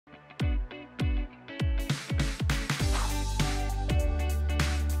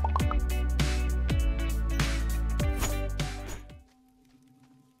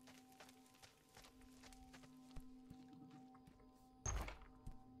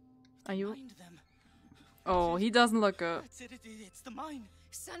Are you? Them. Oh, he doesn't look good. It's the mine.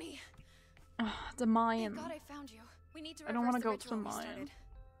 Sonny. The mine. Thank God I found you. We need to I don't want to go reverse to the ritual we mine. started.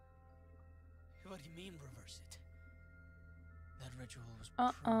 What do you mean reverse it? That ritual was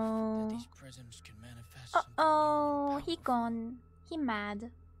Uh-oh. proof that these prisms can manifest something Uh-oh, new he and gone. He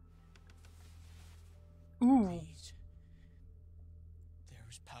mad. powerful. Ooh. These. There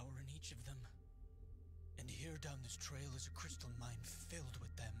is power in each of them. And here down this trail is a crystal mine filled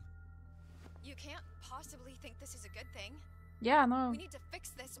with them. You can't possibly think this is a good thing. Yeah, no. We need to fix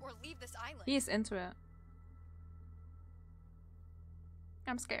this or leave this island. He's into it.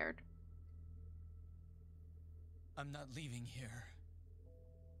 I'm scared. I'm not leaving here.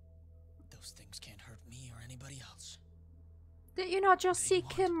 Those things can't hurt me or anybody else. Did you not just They see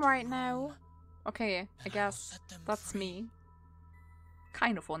want Kim to right roam, now? Okay, I and I will guess set them that's free. me.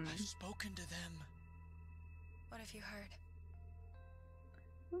 Kind of funny. I've spoken to them. What have you heard?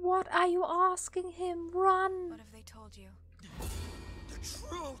 What are you asking him? Run! What have they told you? The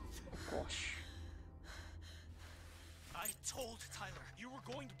truth! Gosh. I told Tyler you were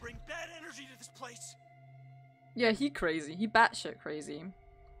going to bring bad energy to this place. Yeah, he crazy. He batshit crazy.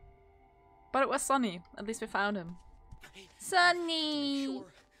 But it was Sunny. At least we found him. Sunny!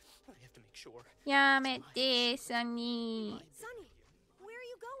 I have to make sure. Yeah, met this, Sunny. Sonny, where are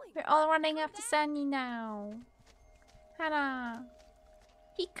you going? We're all running after Sunny now. Hannah.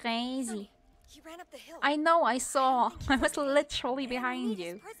 He crazy. He ran up the hill. I know, I saw. I was literally behind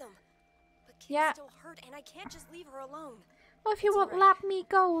you. But Kim's Yeah. still hurt, and I can't just leave her alone. Well, if you It's won't alright. let me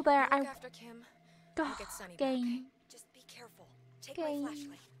go there, Look I... after Kim. Go, I'll get Sonny back. game. Just be careful. Take Game. my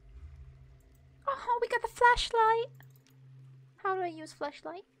flashlight. Oh, we got the flashlight. How do I use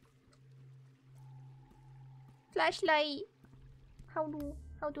flashlight? Flashlight. How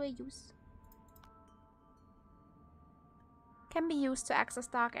do I use? Can be used to access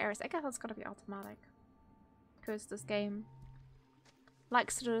dark areas. I guess that's gonna be automatic. Because this game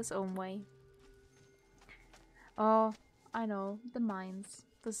likes to do its own way. Oh, I know. The mines.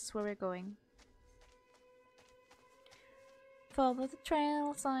 This is where we're going. Follow the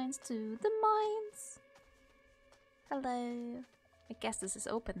trail signs to the mines. Hello. I guess this is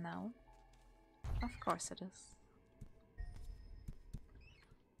open now. Of course it is.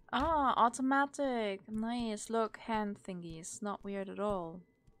 Ah, automatic. Nice. Look, hand thingies. Not weird at all.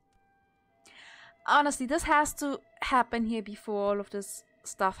 Honestly, this has to happen here before all of this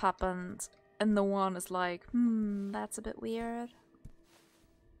stuff happened. And no one is like, that's a bit weird.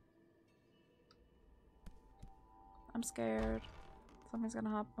 I'm scared. Something's gonna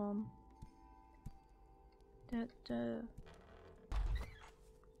happen.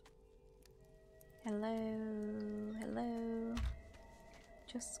 Hello, hello.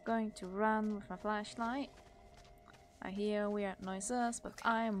 Just going to run with my flashlight. I hear weird noises, but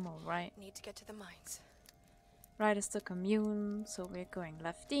I'm alright. Need to get to the mines. Right is the commune, so we're going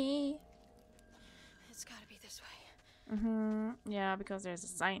lefty. It's gotta be this way. Yeah, because there's a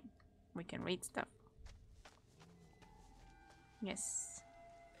sign. We can read stuff. Yes.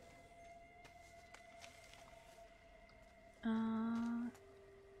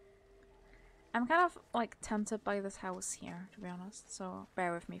 I'm kind of like tempted by this house here, to be honest, so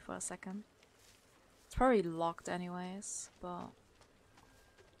bear with me for a second. It's probably locked anyways, but...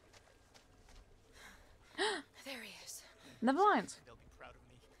 There he is. Never mind. They'll be proud of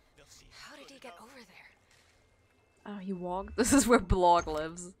me. They'll see. How did he get over there? Oh, he walked? This is where Blog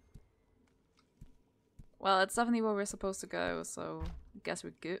lives. Well, it's definitely where we're supposed to go, so I guess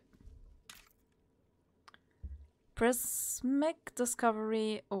we're good. Prismic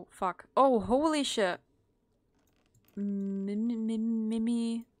discovery. Oh, fuck. Oh, holy shit.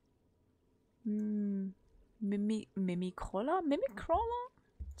 Mimi crawler? Mimi crawler?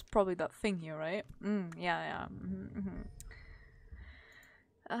 It's probably that thing here, right? Yeah.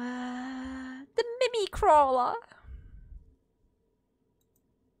 The Mimi crawler.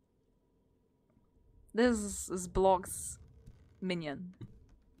 This is Blog's minion.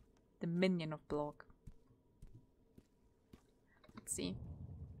 The minion of Blog. Let's see.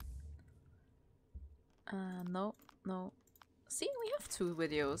 No. See, we have 2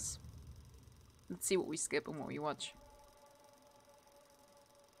 videos. Let's see what we skip and what we watch.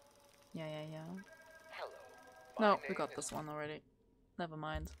 Yeah. Hello. No, we got this one already. Never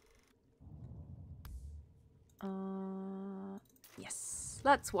mind. Yes.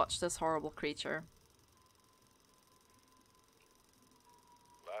 Let's watch this horrible creature.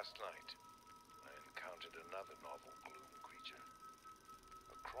 Last night, I encountered another novel gloom creature.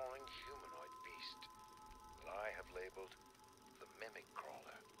 A crawling humanoid beast that I have labeled the Mimic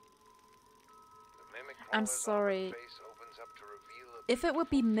Crawler. The Mimic I'm Crawler's sorry. armored face opens up to reveal a If it would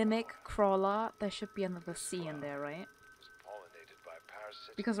be beautiful Mimic flower. Crawler, there should be another C in there, right? It's pollinated by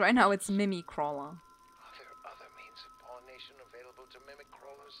parasitic Because right now it's Mimi Crawler. Are there other means of pollination available to mimic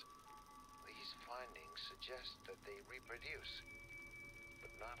crawlers? These findings suggest that they reproduce,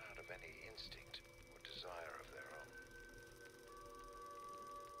 but not out of any instinct or desire of their own.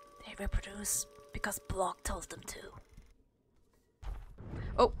 They reproduce because Block tells them to.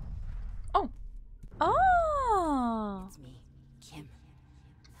 Oh! Oh! Oh! It's me, Kim.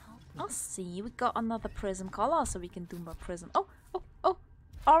 Help me. I'll see. We got another prism color, so we can do more prism. Oh! Oh! Oh!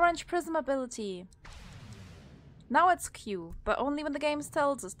 Orange prism ability! Now it's Q, but only when the game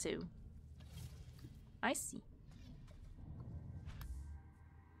tells us to. I see.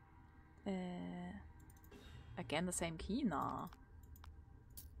 Again the same key? Nah.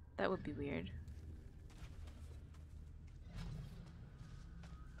 That would be weird.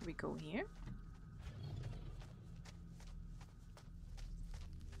 We go here.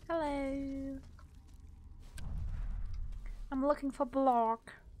 Hello. I'm looking for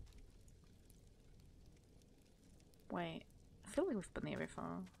Block. Wait, I feel like we've been here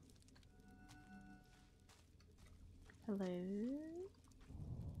before. Hello.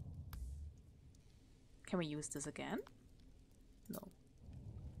 Can we use this again? No.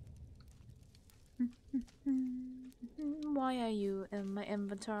 Why are you in my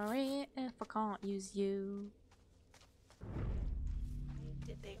inventory if I can't use you? Why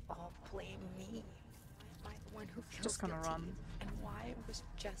did they all blame me? Why am I the one who feels Just gonna guilty? run. And why was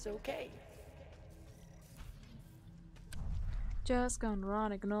Jess okay? Just gonna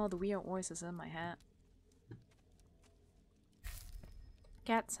run, ignore the weird voices in my head.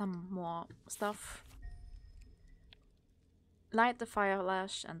 Get some more stuff. Light the fire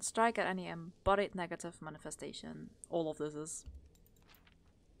lash and strike at any embodied negative manifestation. All of this is.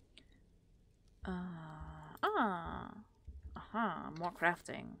 Aha, more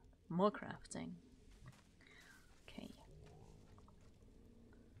crafting. More crafting. Okay.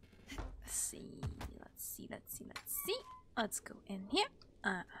 Let's see. Let's go in here.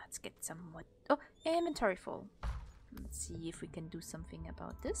 Let's get some more. Oh, inventory full. Let's see if we can do something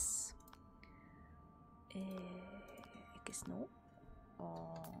about this. I guess no. Or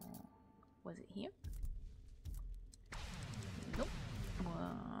was it here? Nope.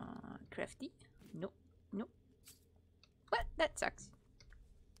 Crafty? Nope. Nope. What? That sucks.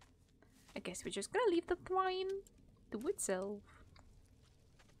 I guess we're just gonna leave the twine do itself.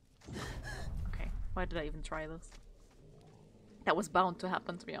 Okay, why did I even try this? That was bound to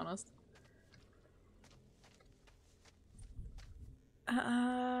happen, to be honest.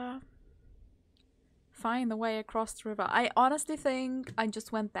 Find the way across the river. I honestly think I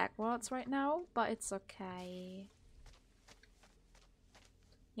just went backwards right now, but it's okay.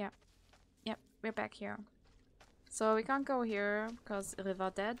 Yep. Yep, we're back here. So we can't go here because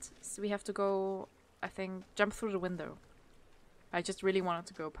river dead. So we have to go, I think, jump through the window. I just really wanted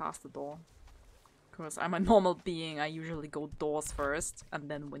to go past the door. Because I'm a normal being, I usually go doors first and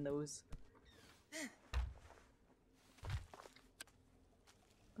then windows.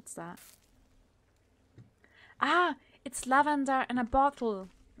 What's that? Ah! It's lavender in a bottle!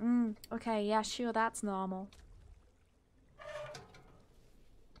 Okay, yeah, sure, that's normal.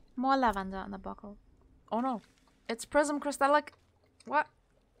 More lavender in a bottle. Oh no. It's prism crystallic. What?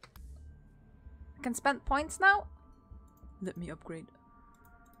 I can spend points now? Let me upgrade.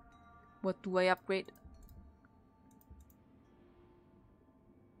 What do I upgrade?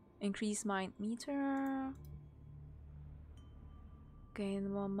 Increase mind meter.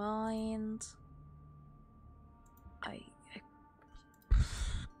 Gain more mind.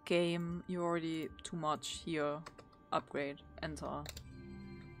 Game, you're already too much here. Upgrade. Enter.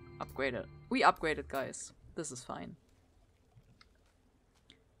 Upgrade it. We upgraded, guys. This is fine.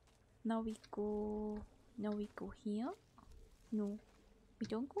 Now we go here. No, we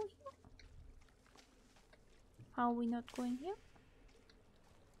don't go here. How are we not going here?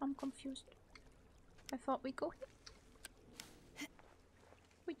 I'm confused. I thought we go here.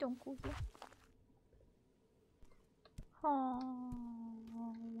 We don't go here. Oh,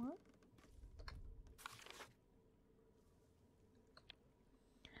 what?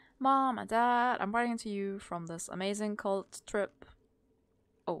 Mom and Dad, I'm writing to you from this amazing cult trip.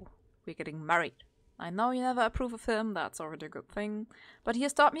 Oh, we're getting married. I know you never approve of him, that's already a good thing. But he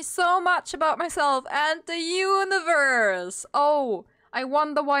has taught me so much about myself and the universe! Oh, I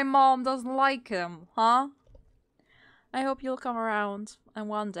wonder why Mom doesn't like him, huh? I hope you'll come around and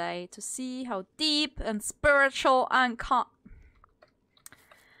one day to see how deep and spiritual and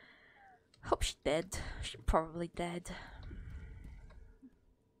hope she's dead. She's probably dead.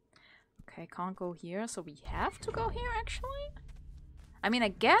 Okay, can't go here, so we have to go here actually? I mean, I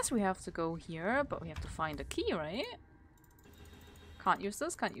guess we have to go here, but we have to find a key, right? Can't use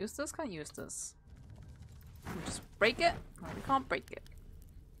this, can't use this, can't use this. Can we just break it? No, we can't break it.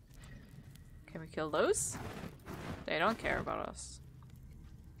 Can we kill those? They don't care about us.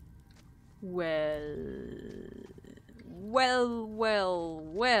 Well... Well.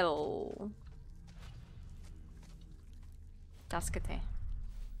 Das geht.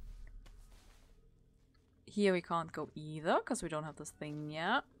 Here we can't go either, because we don't have this thing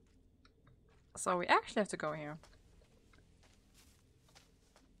yet. So we actually have to go here.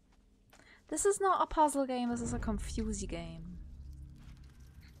 This is not a puzzle game, this is a confusey game.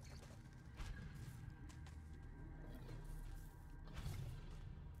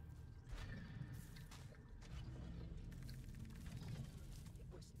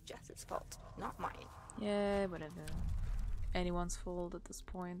 It was Jess's fault, not mine. Yeah, whatever. Anyone's fault at this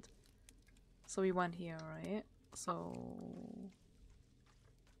point. So we went here, right? So...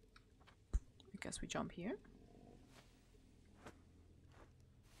 I guess we jump here.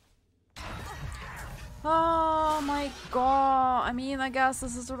 Oh my god! I mean, I guess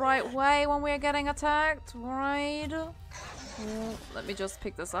this is the right way when we're getting attacked, right? Well, let me just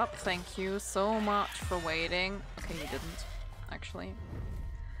pick this up. Thank you so much for waiting. Okay, you didn't, actually.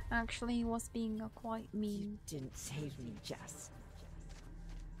 Actually, he was being quite mean. You didn't save me, Jess.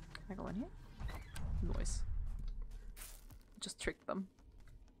 Can I go in here? Noise. Just trick them.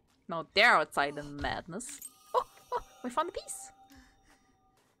 Now they're outside in madness. Oh, we found a piece.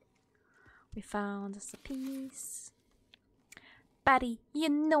 We found us a piece. Buddy, you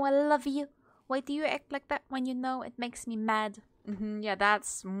know I love you. Why do you act like that when you know it makes me mad? Yeah,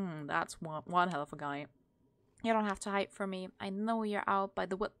 that's one hell of a guy. You don't have to hide from me. I know you're out by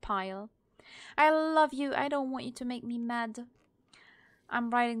the wood pile. I love you. I don't want you to make me mad. I'm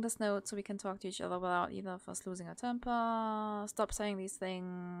writing this note so we can talk to each other without either of us losing our temper. Stop saying these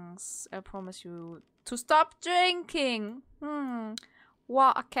things. I promise you to stop drinking.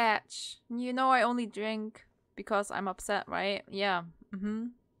 What a catch. You know I only drink because I'm upset, right? Yeah.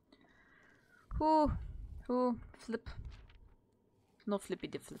 Who? Flip. No flippy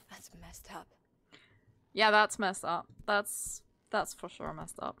dip flip. That's messed up. Yeah, that's messed up. That's for sure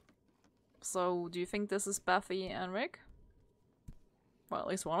messed up. So, do you think this is Buffy and Rick? Well, at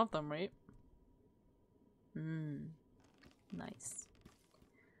least one of them, right? Nice.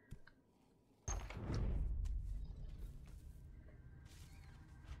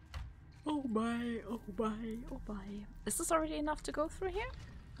 Oh my, oh my, oh my. Is this already enough to go through here?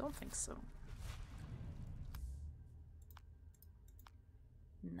 Don't think so.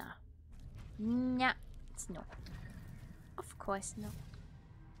 Nah. Nah. It's no. Of course no.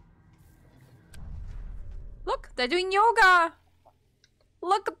 Look, they're doing yoga!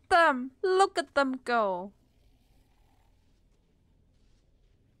 Look at them! Look at them go!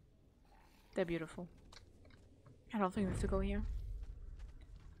 They're beautiful. I don't think we have to go here.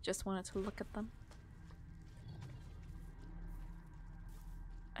 Just wanted to look at them.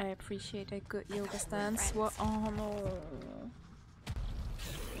 I appreciate a good yoga stance. What? Oh no.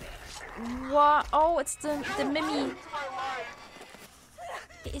 What? Oh, it's the Mimi.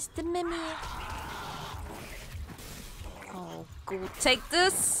 It's the Mimi. Oh, go take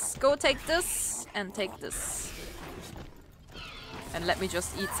this. Go take this. And take this. And let me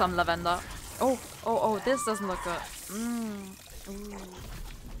just eat some lavender. Oh, this doesn't look good. Ooh.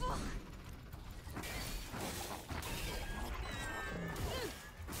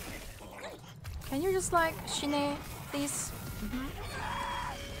 Can you just like Shine, please?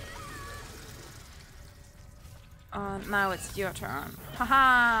 Now it's your turn.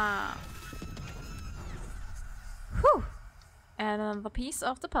 Haha! Whew! And another piece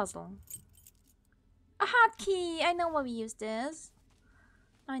of the puzzle. A hotkey! I know where we use this.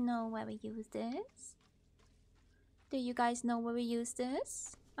 I know where we use this. Do you guys know where we use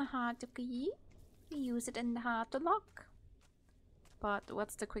this? A hotkey. We use it in the heart to lock. But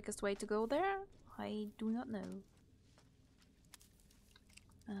what's the quickest way to go there? I do not know.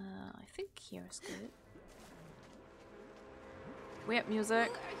 I think here is good. Weird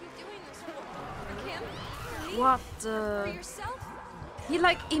music. What are you doing this for? Him? For me? What For the? yourself? He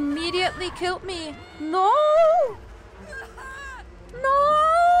like immediately killed me. No!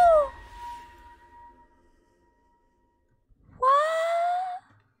 No! What?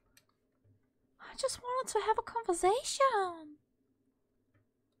 I just wanted to have a conversation.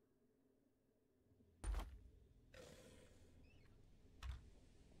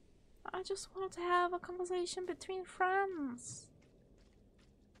 I just wanted to have a conversation between friends.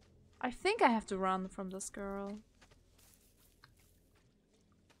 I think I have to run from this girl.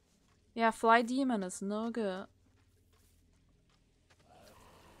 Yeah, fly demon is no good.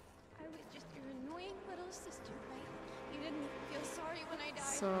 I was just your annoying little sister, right? You didn't feel sorry when I died.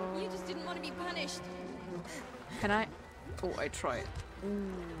 So- You just didn't want to be punished. Can I? Oh, I tried.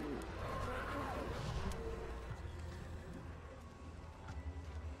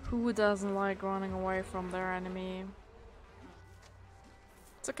 Who doesn't like running away from their enemy?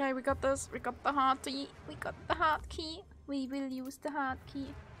 It's okay, we got this. We got the heart key. We got the heart key. We will use the heart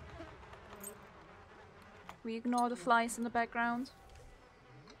key. We ignore the flies in the background.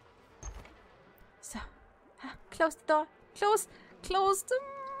 So, close the door. Close the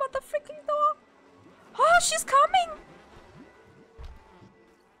motherfucking door. Oh, she's coming!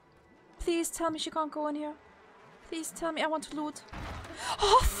 Please tell me she can't go in here. Please tell me I want to loot.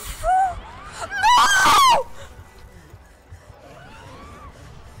 Oh, no!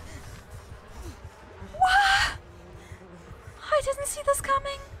 What? I didn't see this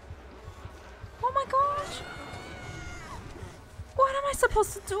coming. Oh my gosh. What am I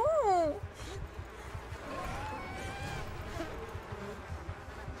supposed to do?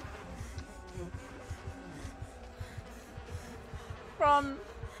 Run.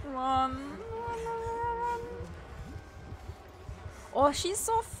 Oh, she's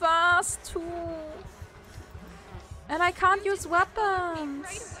so fast too. And I can't use weapons.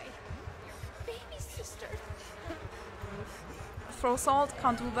 Right away. Baby sister. Throw salt,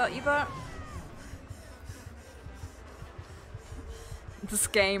 can't do that either. This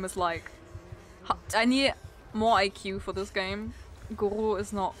game is like... I need more IQ for this game. Goro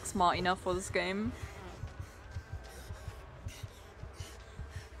is not smart enough for this game.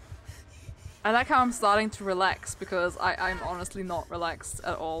 I like how I'm starting to relax because I'm honestly not relaxed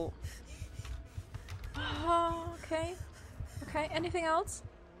at all. Oh, okay. Okay, anything else?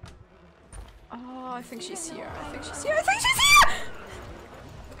 Oh, I think she's here. I think she's here.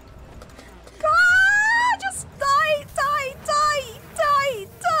 God, just die,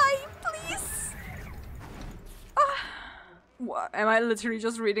 please. What? Am I literally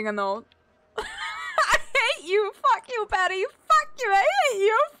just reading a note? I hate you. Fuck you, Betty. Fuck you. I hate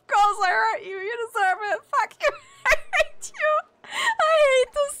you. Of course I hurt you. You deserve it. Fuck you. I hate you. I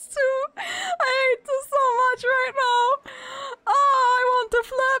hate this too. I hate this so much right now. Oh, I want to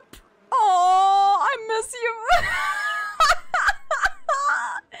flip. Oh, I miss you.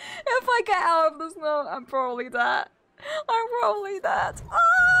 If I get out of this note, I'm probably dead. I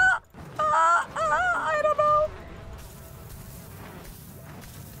don't know.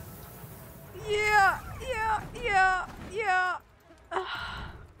 Yeah.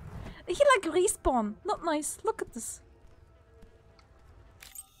 He like respawn. Not nice. Look at this.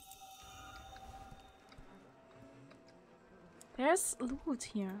 There's loot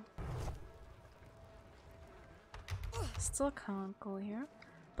here. Still can't go here.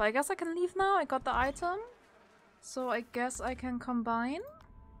 But I guess I can leave now. I got the item. So I guess I can combine.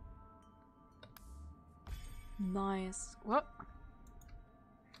 Nice. What?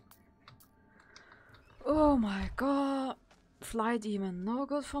 Oh my god. Fly demon, no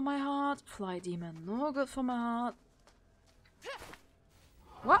good for my heart. Fly demon, no good for my heart.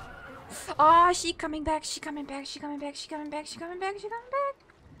 What? Ah, she coming back. Use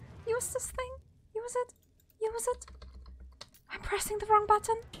this thing. Use it. I'm pressing the wrong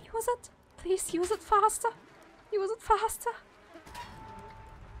button. Use it. Please use it faster.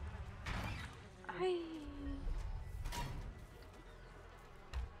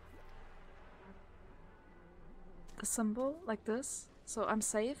 The symbol like this, so I'm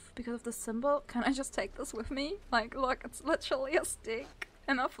safe because of the symbol. Can I just take this with me? Like, look, it's literally a stick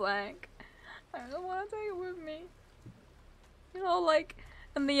and a flag. I don't want to take it with me. You know, like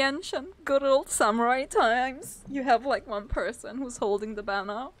in the ancient good old samurai times, you have like one person who's holding the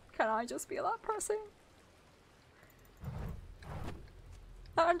banner. Can I just be that person?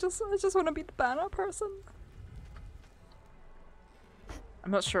 I just want to be the banner person. I'm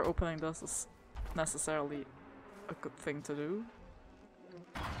not sure opening this is necessarily a good thing to do.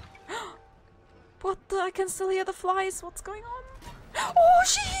 What the? I can still hear the flies. What's going on? Oh,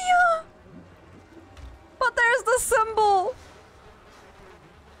 she here! But there's the symbol!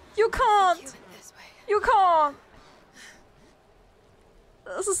 You can't! You can't!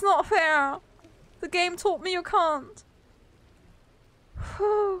 This is not fair. The game told me you can't.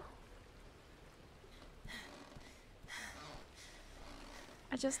 Whew.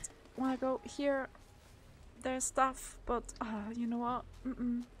 I just wanna go here. There's stuff, but you know what?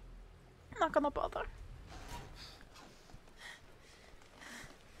 Not gonna bother.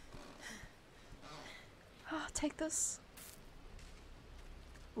 Take this.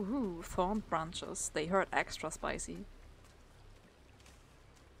 Ooh, thorn branches. They hurt extra spicy.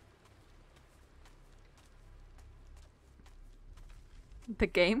 The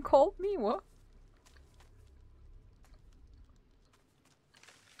game called me? What?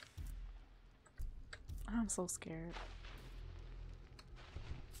 I'm so scared.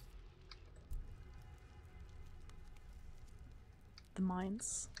 The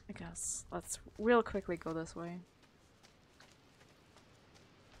mines, I guess. Let's real quickly go this way.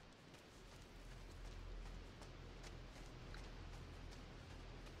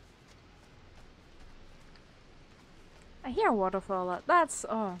 I hear a waterfall. That's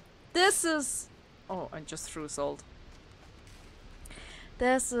oh, this is oh, I just threw salt.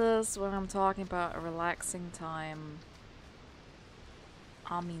 This is what I'm talking about, a relaxing time.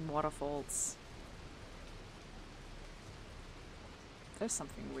 I mean waterfalls. There's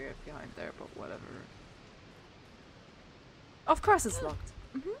something weird behind there, but whatever. Of course it's locked.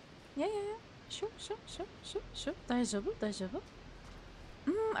 Yeah. Sure. Daijoubu.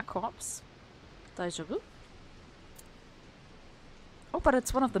 A corpse. Daijoubu. Oh, but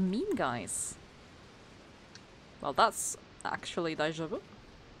it's one of the mean guys. Well, that's actually daijoubu.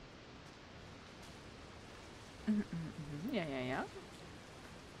 Yeah.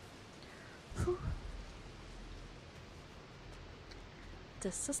 Whew.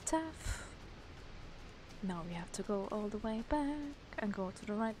 This is tough. Now we have to go all the way back and go to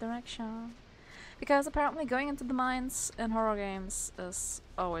the right direction. Because apparently going into the mines in horror games is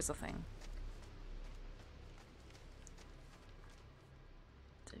always a thing.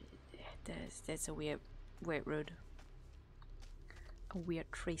 There's a weird road. A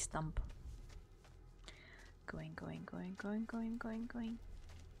weird tree stump. Going.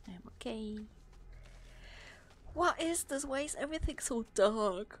 I'm okay. What is this? Why is everything so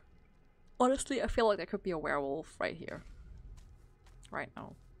dark? Honestly, I feel like there could be a werewolf right here. Right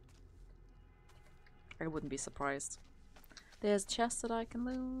now. I wouldn't be surprised. There's a chest that I can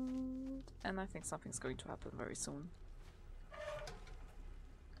loot. And I think something's going to happen very soon.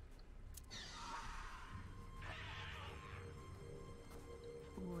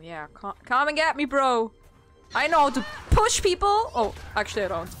 Oh yeah, come and get me, bro! I know how to push people! Oh, actually I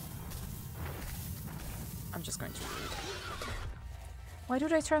don't. I'm just going to read. Why do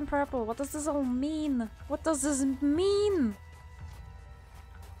they turn purple? What does this all mean? What does this mean?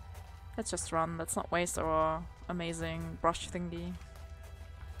 Let's just run. Let's not waste our amazing brush thingy.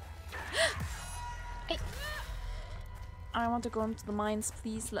 Hey. I want to go into the mines,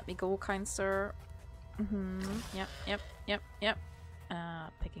 please. Let me go, kind sir. Yep.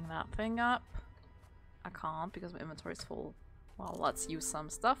 Picking that thing up. I can't because my inventory is full. Well, let's use some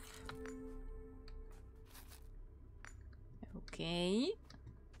stuff. Okay.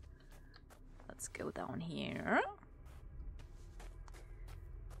 Let's go down here.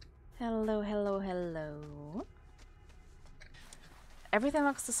 Hello. Everything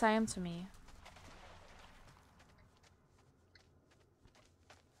looks the same to me.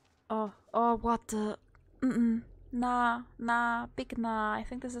 Oh, what the... Nah, big nah. I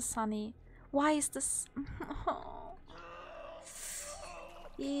think this is Sunny. Why is this...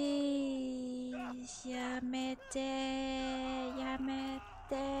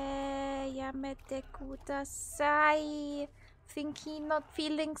 Yamete kudasai. Think he not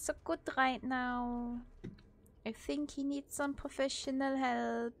feeling so good right now. I think he needs some professional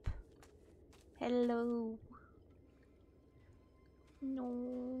help. Hello. No.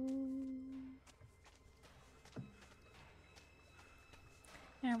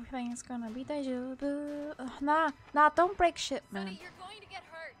 Everything's gonna be daijoubu. Nah, don't break shit, man. Sonny, you're going to get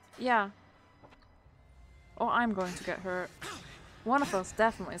hurt. Yeah. Or I'm going to get hurt. One of us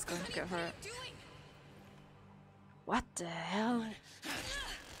definitely is going to get hurt. What the hell?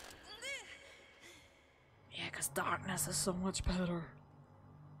 Yeah, because darkness is so much better.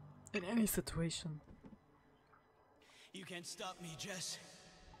 In any situation. You can't stop me, Jess.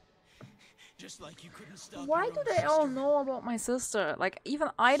 Just like you couldn't stop Why your do own they all sister. know about my sister? Like, even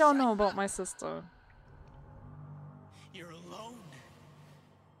I don't know about my sister. You're alone.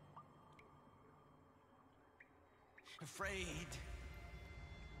 Afraid.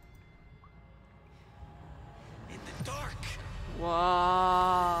 In the dark.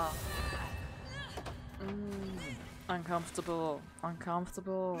 Wow. Uncomfortable. Now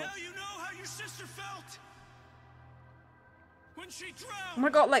you know how your sister felt when she drowned. Oh my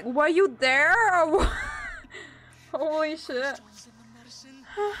god, like, were you there? Or what? Holy shit. Crystals in the medicine.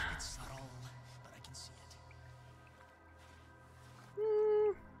 It's subtle, but I can see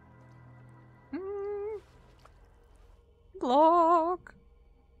it. Block.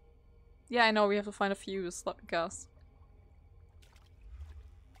 Yeah, I know, we have to find a fuse, let me guess.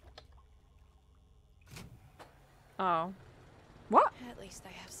 Oh. What? At least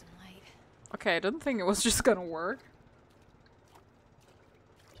I have some light. Okay, I didn't think it was just gonna work.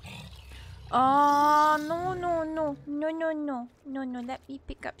 Oh, no, let me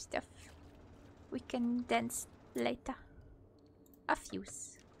pick up stuff. We can dance later. A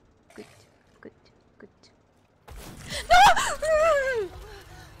fuse. Good. No!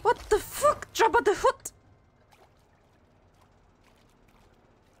 What the fuck? Jabba the Hutt!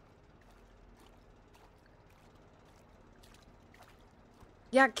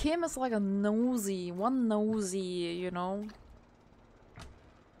 Yeah, Kim is like a nosy, you know?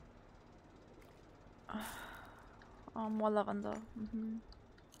 Oh, more lavender.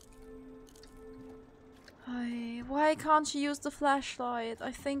 Why can't she use the flashlight?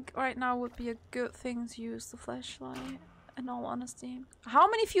 I think right now would be a good thing to use the flashlight, in all honesty. How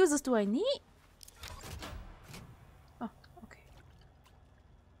many fuses do I need? Oh, okay.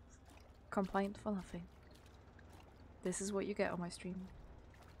 Complaint for nothing. This is what you get on my stream.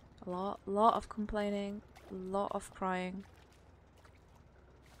 A lot of complaining, a lot of crying.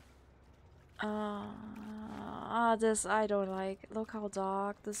 This I don't like. Look how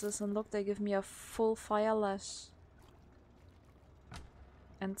dark this is, and look, they give me a full fire lash.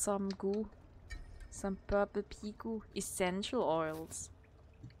 And some goo. Some purple pea goo. Essential oils.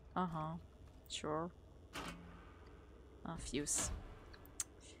 Sure. Fuse.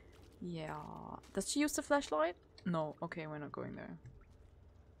 Yeah. Does she use the flashlight? No. Okay, we're not going there.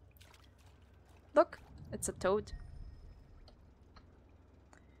 Look, it's a toad.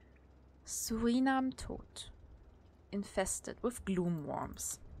 Suriname toad. Infested with gloom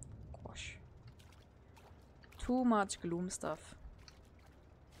worms. Gosh. Too much gloom stuff.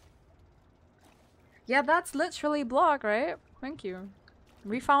 Yeah, that's literally blog, right? Thank you.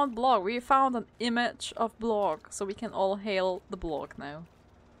 We found blog. We found an image of blog, so we can all hail the blog now.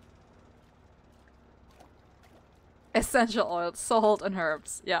 Essential oils, salt and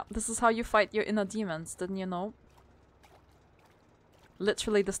herbs. Yeah, this is how you fight your inner demons, didn't you know?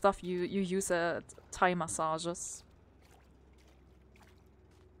 Literally the stuff you use at Thai massages.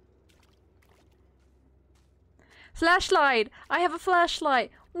 Flashlight! I have a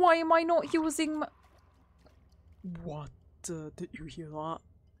flashlight! Why am I not using my— What? Did you hear that?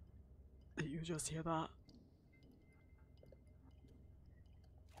 Did you just hear that?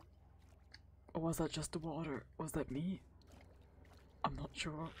 Or was that just the water? Was that me? I'm not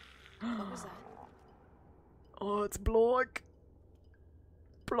sure. What was that? Oh, it's Blog.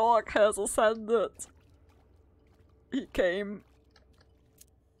 Blog has ascended. He came.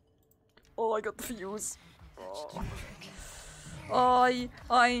 Oh, I got the fuse. Oh.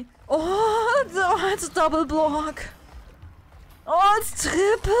 It's double block. Oh, it's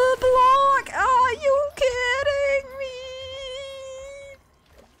triple block. Are you kidding me?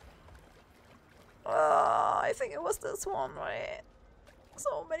 I think it was this one, right?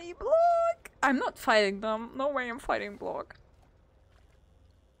 So many block. I'm not fighting them. No way I'm fighting block.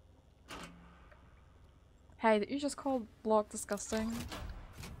 Hey, did you just call block disgusting?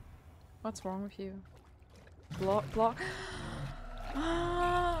 What's wrong with you? Block. What?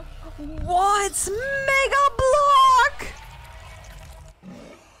 It's Mega Block!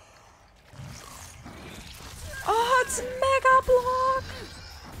 Oh, it's Mega Block!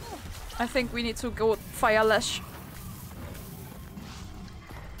 I think we need to go Fire Lash.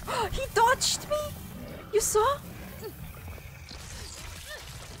 He dodged me! You saw?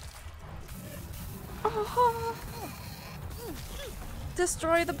 Oh.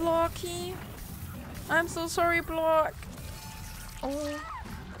 Destroy the blocky. I'm so sorry, block. Oh.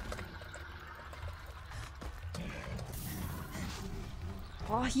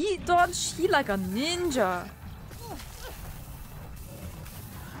 Oh, he dodged. He like a ninja.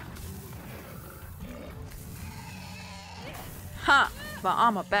 Ha! But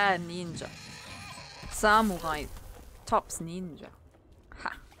I'm a bad ninja. Samurai tops ninja.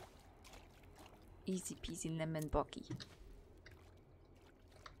 Ha! Easy peasy lemon bucky.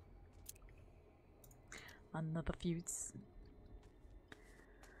 Another fuse.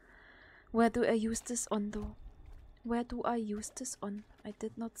 Where do I use this on though? Where do I use this on? I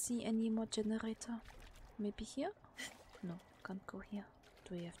did not see any more generator. Maybe here? No, can't go here.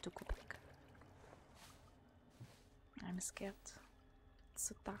 Do I have to go back? I'm scared. It's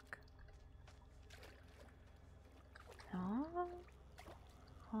so dark.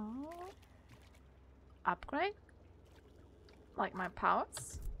 Upgrade? Like my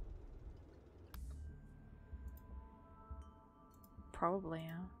powers? Probably,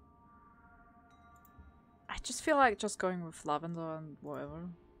 yeah. I just feel like just going with lavender and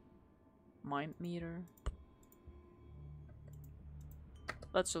whatever. Mind meter.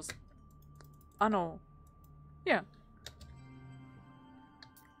 Let's just... I know. Yeah.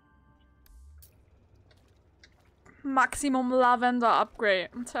 Maximum lavender upgrade,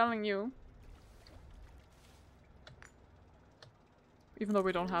 I'm telling you. Even though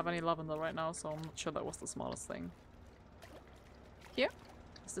we don't have any lavender right now, so I'm not sure that was the smartest thing. Here?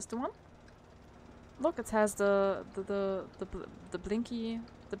 Is this the one? Look, it has the blinky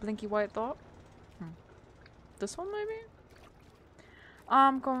white dot. This one maybe?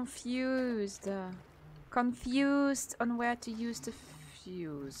 I'm confused. Confused on where to use the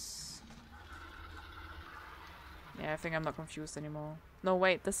fuse. Yeah, I think I'm not confused anymore. No,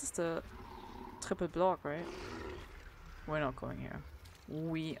 wait, this is the triple block, right? We're not going here.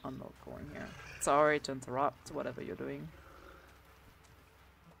 We are not going here. Sorry to interrupt whatever you're doing.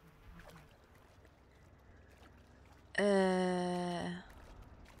 Yeah,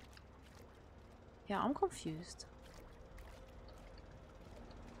 I'm confused.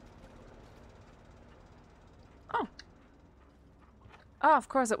 Oh. Oh, of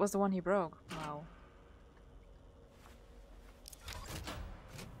course it was the one he broke. Wow.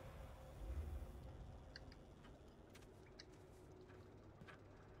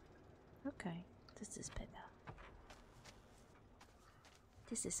 Okay, this is better.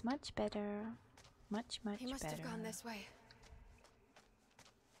 This is much better. Much better. He must have gone this way.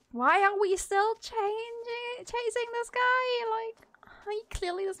 Why are we still chasing this guy? Like, he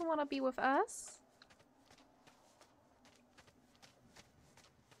clearly doesn't want to be with us.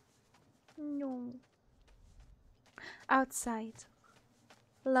 No. Outside.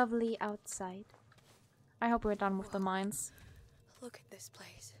 Lovely outside. I hope we're done with the mines. Look at this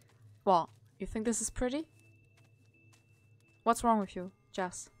place. What? You think this is pretty? What's wrong with you,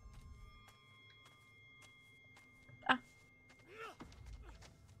 Jess? Ah.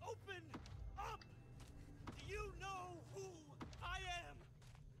 Open up! Do you know who I am?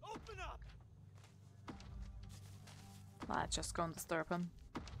 Open up! Let's just go and disturb him.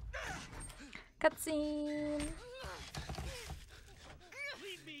 Cutscene!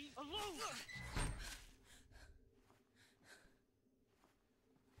 Leave me alone!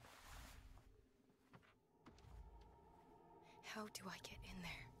 How do I get in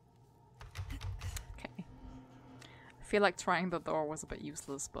there? Okay. I feel like trying the door was a bit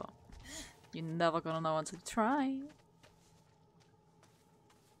useless, but you're never gonna know until you try.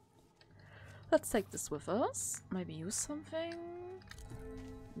 Let's take this with us. Maybe use something.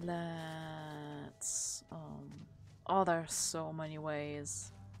 Let's... Oh, there's so many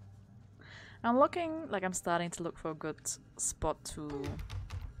ways. I'm looking... Like, I'm starting to look for a good spot to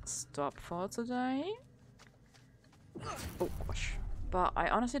stop for today. Oh gosh. But I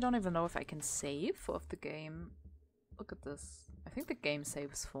honestly don't even know if I can save of the game. Look at this. I think the game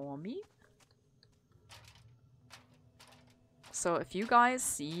saves for me. So if you guys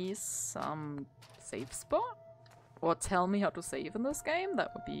see some save spot or tell me how to save in this game,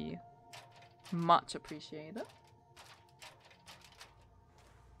 that would be much appreciated.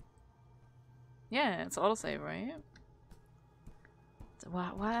 Yeah, it's autosave, right?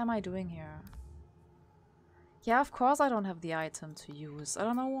 What am I doing here? Yeah, of course I don't have the item to use. I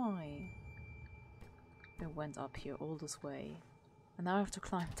don't know why. I went up here all this way. And now I have to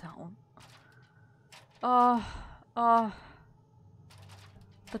climb down. Oh.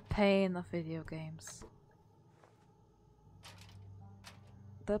 The pain of video games.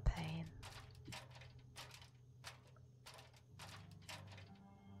 The pain.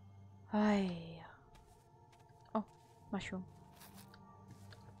 Ay. Oh, mushroom.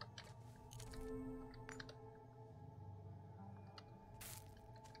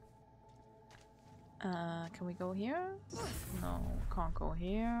 Can we go here? No, can't go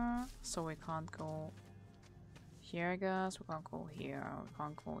here. So we can't go here, I guess. We can't go here. We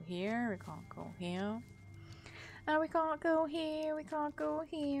can't go here. We can't go here. And we can't go here. We can't go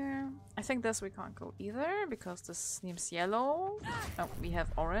here. I think this we can't go either because this seems yellow. Oh, we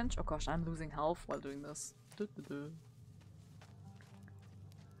have orange. Oh gosh, I'm losing health while doing this. Hello.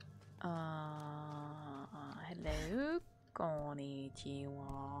 Goronyanya.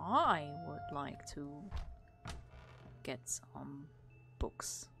 I would like to get some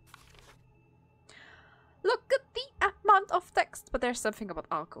books. Look at the amount of text, but there's something about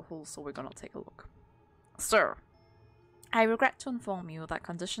alcohol, so we're gonna take a look. Sir, I regret to inform you that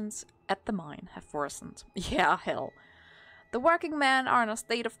conditions at the mine have worsened. Yeah, hell. The working men are in a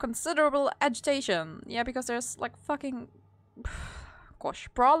state of considerable agitation. Yeah, because there's like fucking... Gosh,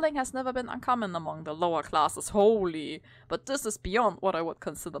 brawling has never been uncommon among the lower classes, holy. But this is beyond what I would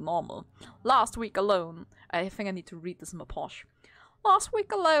consider normal. Last week alone... I think I need to read this more posh. Last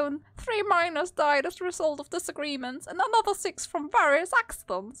week alone, 3 miners died as a result of disagreements and another 6 from various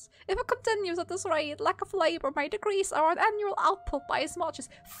accidents. If it continues at this rate, lack of labor may decrease our annual output by as much as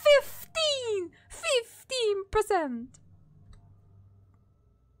 15%.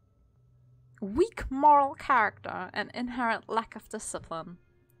 weak moral character and inherent lack of discipline.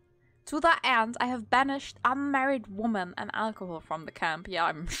 To that end, I have banished unmarried women and alcohol from the camp. Yeah,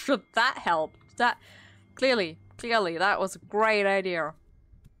 I'm sure that helped. That clearly, that was a great idea.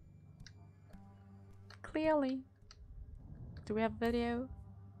 Clearly. Do we have video?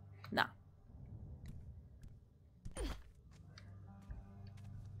 No.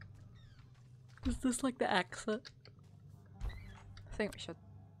 Is this like the exit? I think we should.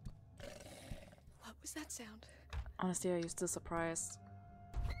 What was that sound? Honestly, I used to surprise.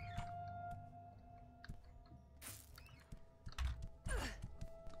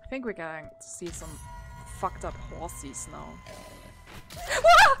 I think we're going to see some fucked up horses now.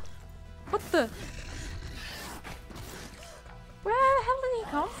 Ah! What the? Where the hell did he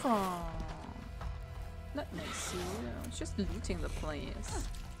come from? Let me see. I was just looting the place.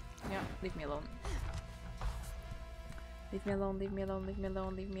 Yeah, leave me alone. Leave me alone, leave me alone, leave me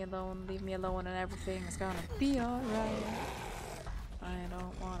alone, leave me alone, leave me alone, and everything is gonna be alright. I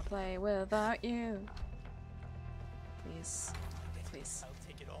don't wanna play without you. Please. Please. I'll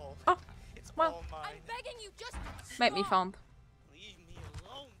take it all. Oh! It's Well, all mine. I'm begging you, just make me stop. found. Leave me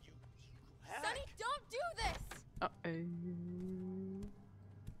alone, you hag. Sonny, don't do this! Uh-oh.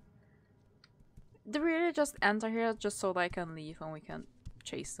 Did we really just enter here just so they can leave and we can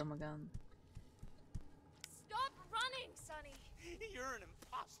chase them again? Stop running, Sonny! You're an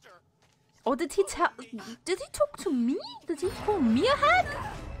imposter. Oh, did he tell? Did he talk to me? Did he call me a hag?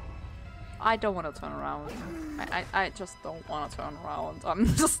 I don't want to turn around. I just don't want to turn around. I'm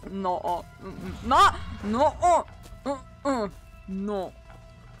just not. No,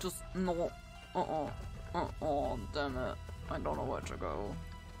 just no. Damn it! I don't know where to go.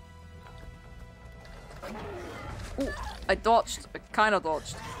 Ooh, I dodged. I kind of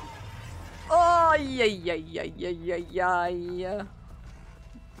dodged. Oh yeah.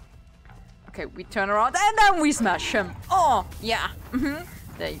 Okay, we turn around and then we smash him. Oh yeah.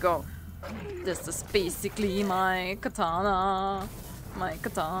 There you go. This is basically my katana.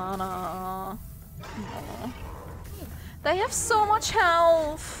 Oh. They have so much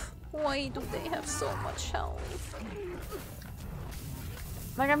health. Why do they have so much health?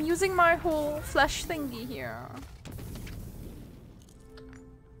 Like, I'm using my whole flesh thingy here.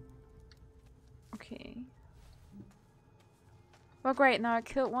 Okay. Well, great, now I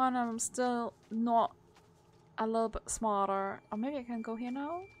killed one and I'm still not a little bit smarter. Or maybe I can go here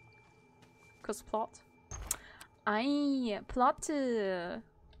now? Cause plot. Aye, plot.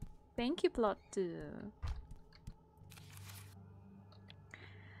 Thank you, plot.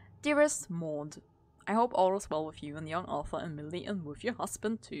 Dearest Maud, I hope all is well with you and young Arthur and Millie and with your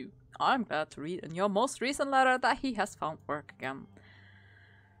husband too. I'm glad to read in your most recent letter that he has found work again.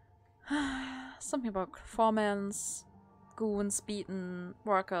 Something about performance, goons, beaten,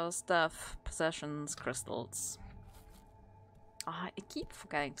 workers, death, possessions, crystals. I keep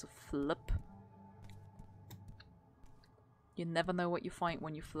forgetting to flip. You never know what you find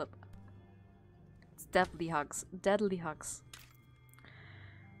when you flip. It's deadly hugs. Deadly hugs.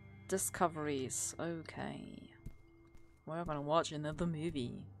 Discoveries. Okay. We're gonna watch another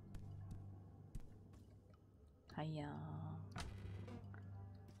movie. Hiya.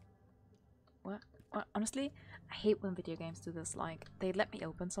 What? Honestly, I hate when video games do this. Like, they let me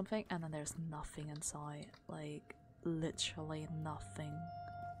open something and then there's nothing inside. Like, literally nothing.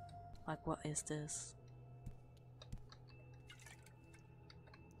 Like, what is this?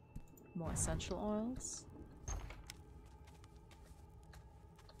 More essential oils.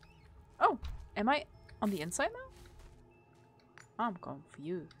 Oh! Am I on the inside now? I'm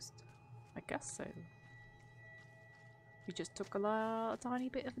confused. I guess so. We just took a tiny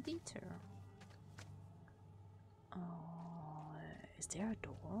bit of a detour. Oh, is there a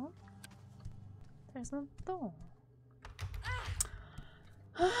door? There's no door.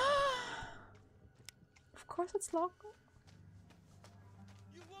 Of course it's locked.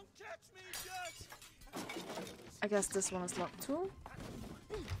 You won't catch me, Judge. I guess this one is locked too.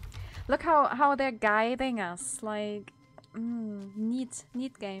 Look how they're guiding us. Like, neat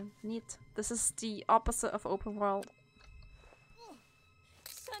game, neat. This is the opposite of open world.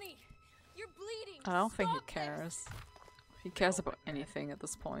 Sonny, you're bleeding. I don't think he Stop this. cares. He cares about anything at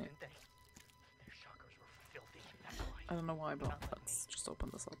this point. Their chakras were filthy. That's why. I don't know why, but let's just open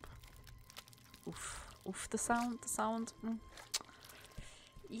this up. Oof, oof! The sound. Why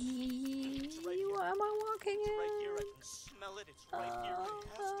am I walking It's in? right here. I can smell it. It's right here. It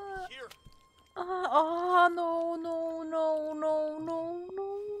has to be here. Oh no.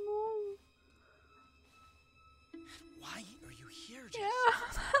 Why are you here, Jess? Yeah,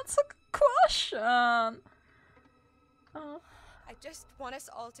 that's a good question. I I just want us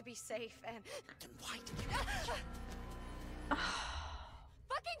all to be safe and... Then why did you...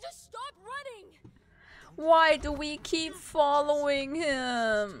 Fucking just stop running! Why do we keep following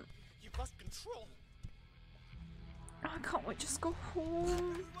him? You lost control. Oh, can't we just go home?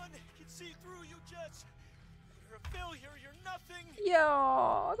 Everyone can see through you, Jess. You're a failure. You're nothing. Yeah,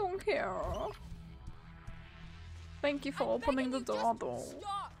 I don't care. Thank you for opening the door, though.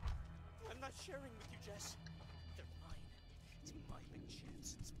 Stop! I'm not sharing with you, Jess. They're mine. It's my big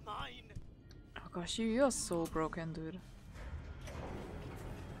chance. It's mine. Oh gosh, you're so broken, dude.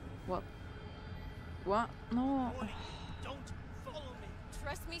 What? What? No. Warning, don't follow me.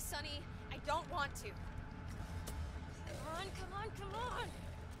 Trust me, Sonny. I don't want to. Come on, come on, come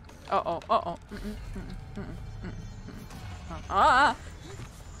on! Uh-oh. Ah!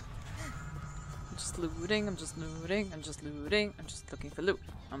 I'm just looting, I'm just looting, I'm just looting, I'm just looking for loot.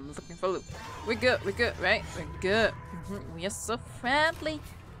 I'm looking for loot. We're good, right? We're good. We are so friendly.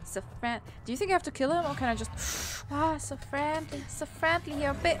 So friend. Do you think I have to kill him or can I just... Ah, so friendly, so friendly.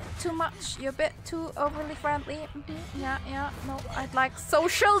 You're a bit too much. You're a bit too overly friendly. Yeah. No, I'd like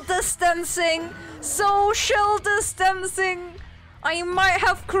social distancing. Social distancing. I might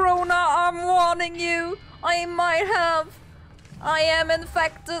have corona, I'm warning you. I might have. I am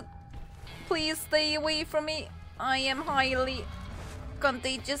infected. Please stay away from me. I am highly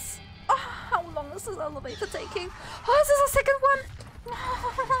contagious. Oh, how long is this elevator taking? Oh, is this a second one?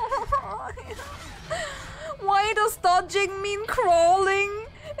 Why does dodging mean crawling?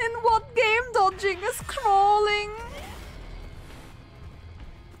 In what game dodging is crawling?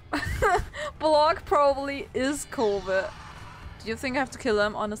 Block probably is COVID. Do you think I have to kill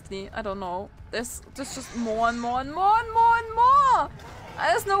him? Honestly, I don't know. There's just more and more and more and more and more!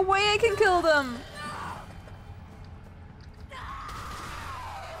 There's no way I can kill them!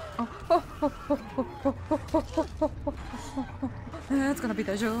 It's gonna be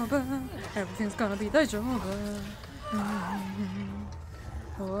daijoubu. Everything's gonna be daijoubu.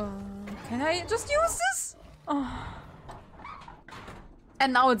 Can I just use this? Oh.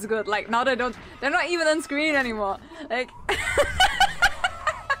 And now it's good. Like now they're not even on screen anymore. Like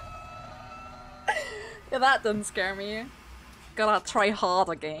yeah, that didn't scare me. Gotta try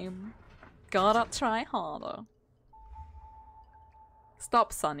harder, game. Gotta try harder.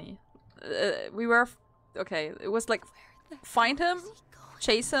 Stop, Sonny. We were okay. It was like find him,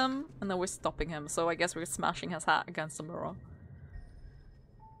 chase him, and then we're stopping him. So I guess we're smashing his hat against the mirror.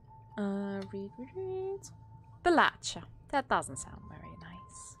 Read. The latch. That doesn't sound very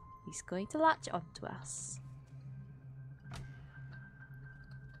nice. He's going to latch onto us.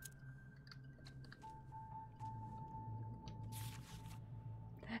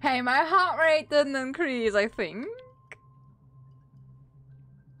 Hey, my heart rate didn't increase, I think.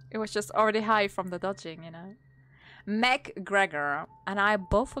 It was just already high from the dodging, you know. McGregor and I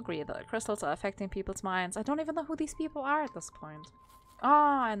both agree that crystals are affecting people's minds. I don't even know who these people are at this point.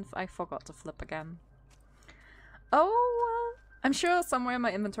 Ah, and I forgot to flip again. Oh, well, I'm sure somewhere in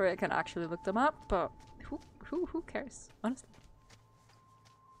my inventory I can actually look them up, but who cares, honestly.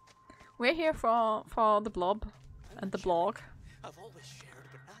 We're here for the blob and the blog. I've always shared,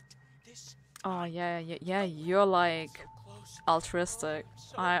 but not this. Oh yeah, you're like altruistic.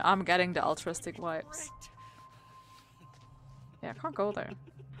 I'm getting the altruistic vibes. Yeah, I can't go there.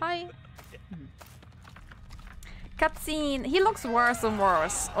 Hi. Cutscene. He looks worse and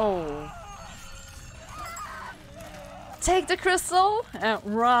worse. Oh. Take the crystal and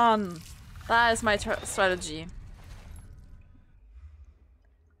run. That is my strategy.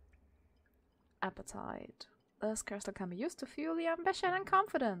 Appetite. This crystal can be used to fuel the ambition and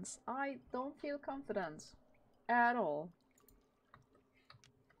confidence. I don't feel confident at all.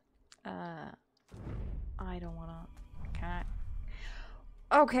 I don't wanna. Can I?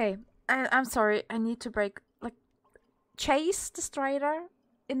 Okay, I'm sorry. I need to break. Like, chase the Strider?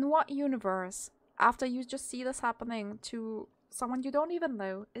 In what universe? After you just see this happening to someone you don't even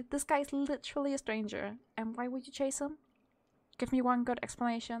know. This guy's literally a stranger. And why would you chase him? Give me one good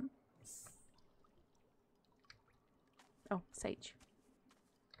explanation. Oh, Sage.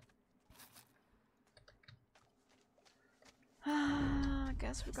 I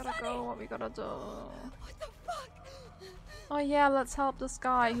guess we gotta go. What we gotta do? What the fuck? Oh yeah, let's help this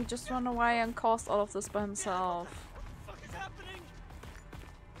guy who just ran away and caused all of this by himself. What the fuck is happening?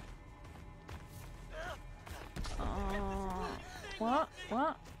 What?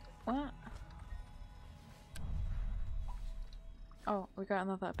 Oh, we got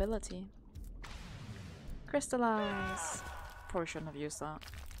another ability. Crystallize. Probably shouldn't have used that.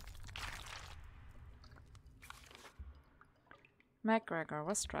 McGregor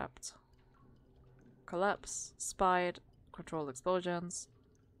was trapped. Collapse. Spied. controlled explosions,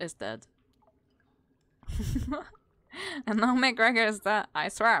 is dead. And now McGregor is dead. I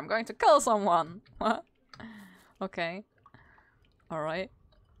swear I'm going to kill someone. What? Okay. Alright.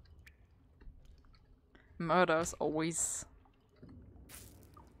 Murders always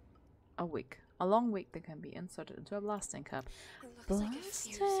a week. A long week that can be inserted into a blasting cap. It looks like a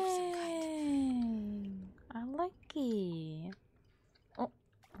fuse of some kind. I like it. Oh,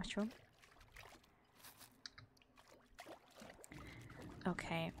 mushroom.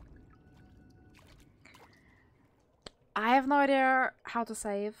 Okay. I have no idea how to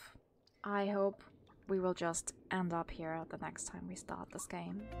save. I hope we will just end up here the next time we start this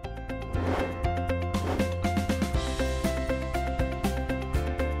game.